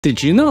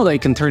Did you know that you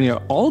can turn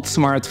your old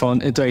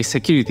smartphone into a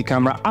security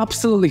camera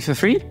absolutely for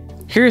free?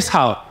 Here's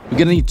how. You're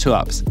gonna need two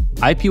apps,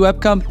 IP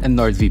Webcam and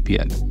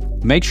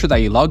NordVPN. Make sure that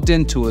you logged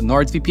in to a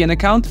NordVPN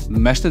account,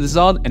 Meshnet is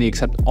on, and you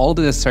accept all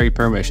the necessary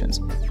permissions.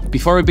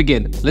 Before we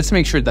begin, let's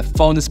make sure the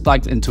phone is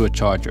plugged into a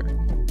charger.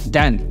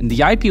 Then, in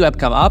the IP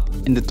Webcam app,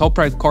 in the top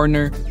right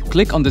corner,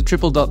 click on the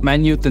triple dot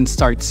menu, then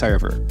Start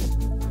Server.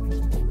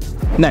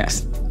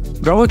 Next,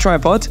 grab a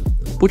tripod,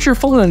 put your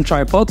phone on a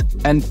tripod,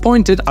 and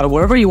point it at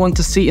wherever you want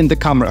to see in the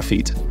camera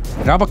feed.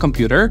 Grab a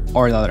computer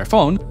or another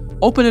phone,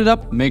 open it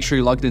up, make sure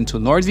you're logged into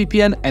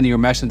NordVPN and your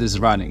Meshnet is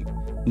running.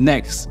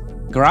 Next,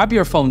 grab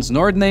your phone's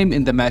Nord name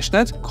in the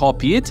Meshnet,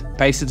 copy it,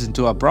 paste it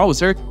into a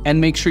browser, and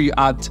make sure you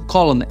add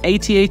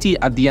 :8080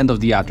 at the end of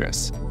the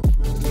address.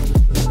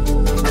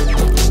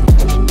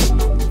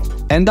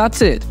 And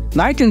that's it.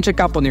 Now you can check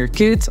up on your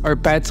kids or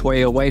pets while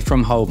you're away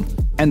from home.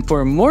 And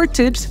for more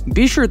tips,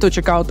 be sure to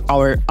check out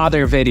our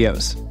other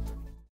videos.